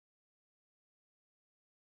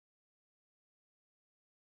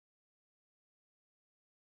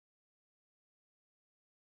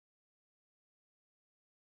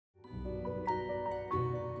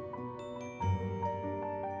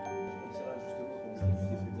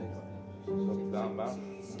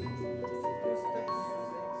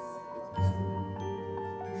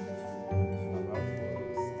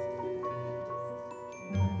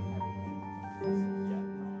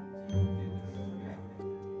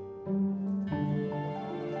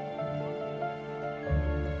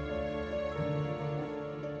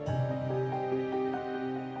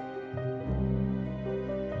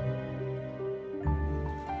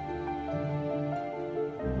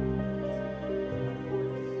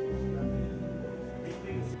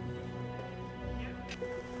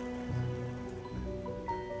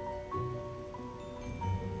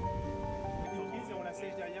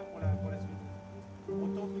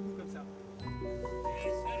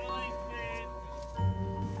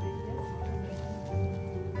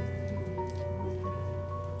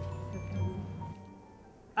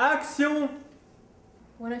Action!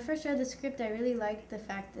 When I first read the script, I really liked the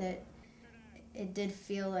fact that it did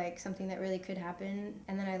feel like something that really could happen,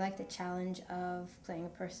 and then I liked the challenge of playing a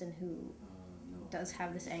person who does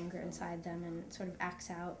have this anger inside them and sort of acts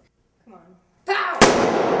out. Come on. Pow!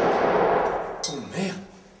 Oh, merde!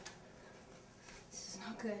 This is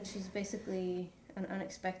not good. She's basically an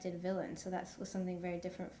unexpected villain, so that was something very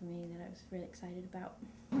different for me that I was really excited about.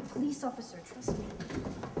 I'm a police officer, trust me.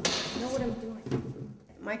 I know what I'm doing.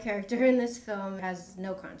 My character in this film has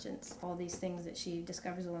no conscience. All these things that she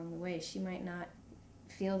discovers along the way, she might not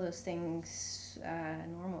feel those things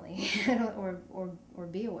normally or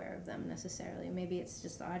be aware of them necessarily. Maybe it's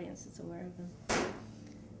just the audience that's aware of them.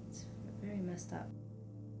 It's very messed up.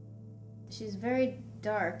 She's very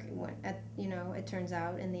dark, it turns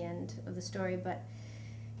out in the end of the story, but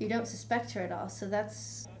you don't suspect her at all. So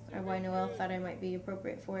that's why Noël thought I might be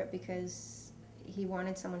appropriate for it, because he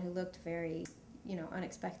wanted someone who looked very,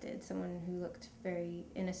 unexpected, someone who looked very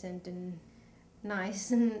innocent and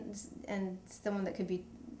nice, and someone that could be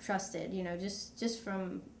trusted, just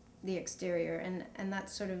from the exterior. And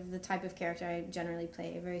that's sort of the type of character I generally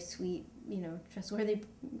play, a very sweet, trustworthy,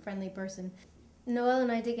 friendly person. Noël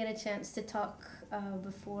and I did get a chance to talk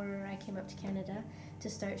before I came up to Canada to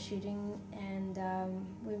start shooting, and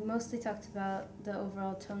we mostly talked about the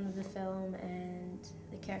overall tone of the film and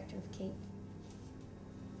the character of Kate.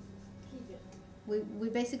 We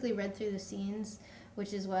basically read through the scenes,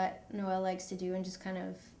 which is what Noël likes to do, and just kind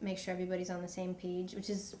of make sure everybody's on the same page, which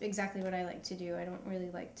is exactly what I like to do. I don't really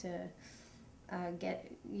like to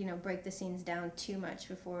break the scenes down too much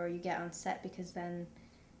before you get on set, because then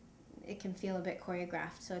it can feel a bit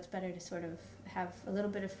choreographed. So it's better to sort of have a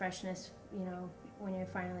little bit of freshness, when you're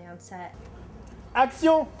finally on set.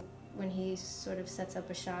 Action! When he sort of sets up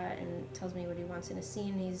a shot and tells me what he wants in a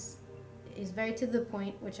scene, he's very to the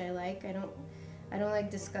point, which I like. I don't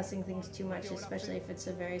like discussing things too much, especially if it's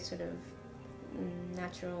a very sort of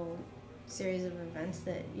natural series of events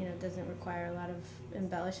that, doesn't require a lot of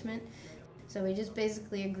embellishment. So we just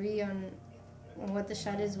basically agree on what the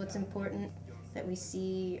shot is, what's important, that we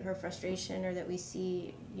see her frustration, or that we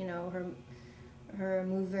see, her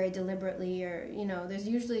move very deliberately, or, there's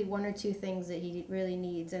usually one or two things that he really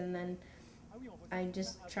needs, and then I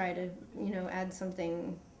just try to, add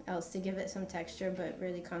something else to give it some texture, but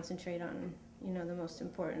really concentrate on, the most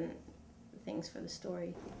important things for the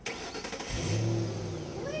story.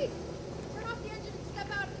 Police! Turn off the engine and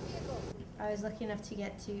step out of the vehicle! I was lucky enough to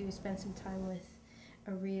get to spend some time with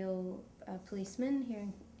a real policeman here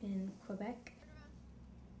in Quebec.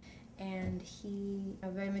 And he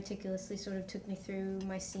very meticulously sort of took me through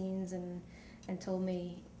my scenes and told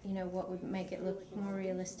me, what would make it look more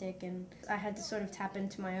realistic. And I had to sort of tap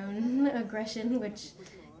into my own aggression, which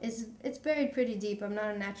it's buried pretty deep. I'm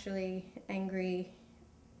not a naturally angry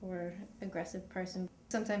or aggressive person.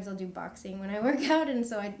 Sometimes I'll do boxing when I work out, and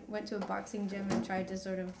so I went to a boxing gym and tried to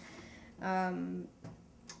sort of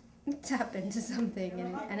tap into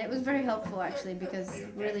something. And it was very helpful, actually, because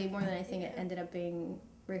really, more than anything, it ended up being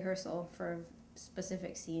rehearsal for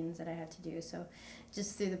specific scenes that I had to do. So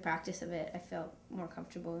just through the practice of it, I felt more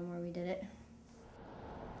comfortable the more we did it.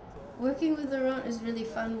 Working with Laurent is really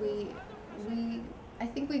fun. I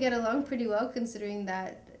think we get along pretty well, considering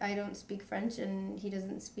that I don't speak French and he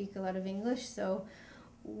doesn't speak a lot of English. So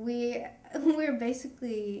we're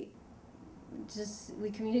basically we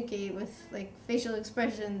communicate with like facial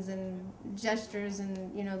expressions and gestures and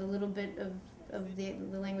the little bit of the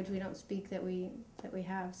language we don't speak that we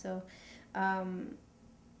have. So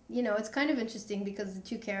it's kind of interesting, because the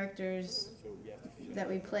two characters that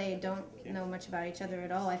we play don't know much about each other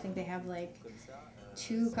at all. I think they have like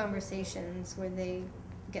 2 conversations where they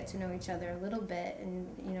get to know each other a little bit, and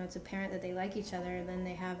it's apparent that they like each other, and then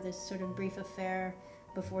they have this sort of brief affair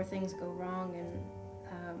before things go wrong. And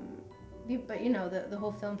but the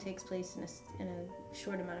whole film takes place in a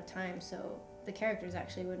short amount of time, so the characters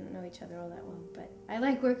actually wouldn't know each other all that well. But I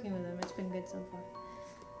like working with them. It's been good so far.